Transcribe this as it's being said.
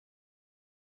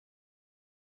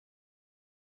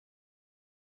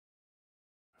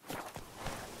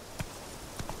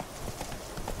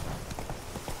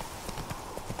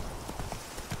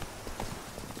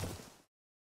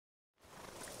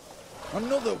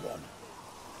Another one.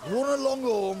 Run along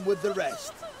home with the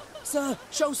rest. Sir,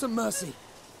 show some mercy.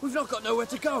 We've not got nowhere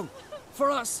to go.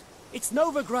 For us, it's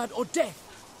Novigrad or death.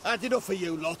 Had enough of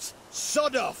you lots.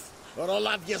 Sod off, or I'll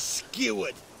have you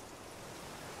skewered.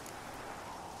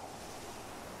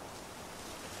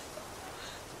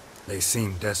 They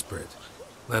seem desperate.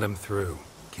 Let them through.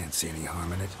 Can't see any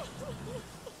harm in it.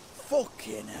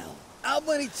 Fucking hell. How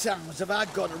many times have I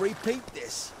got to repeat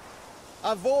this?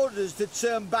 I've orders to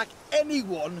turn back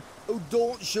anyone who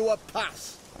don't show a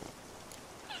pass.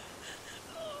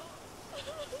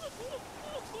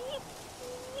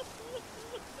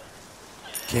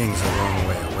 King's a long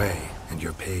way away, and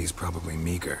your pay's probably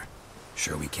meager.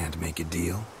 Sure we can't make a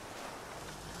deal?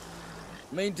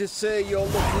 Mean to say you're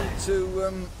looking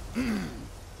to,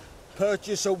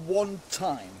 purchase a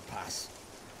one-time pass?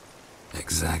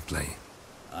 Exactly.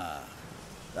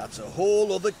 That's a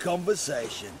whole other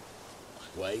conversation.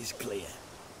 Way's clear.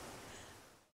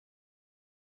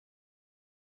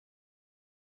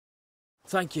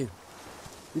 Thank you.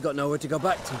 We got nowhere to go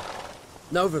back to.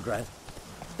 Novigrad.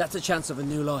 That's a chance of a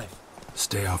new life.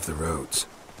 Stay off the roads.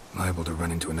 Liable to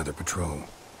run into another patrol.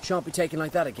 Shan't be taken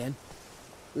like that again.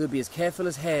 We'll be as careful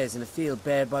as hares in a field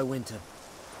bared by winter.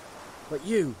 But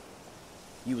you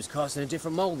was cast in a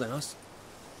different mould than us.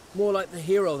 More like the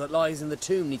hero that lies in the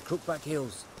tomb neath Crookback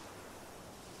Hills.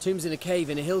 Tomb's in a cave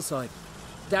in a hillside.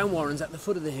 Down Warren's at the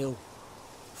foot of the hill.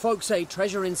 Folk say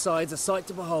treasure inside's a sight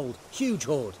to behold. Huge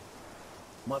hoard.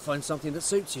 Might find something that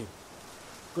suits you.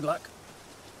 Good luck.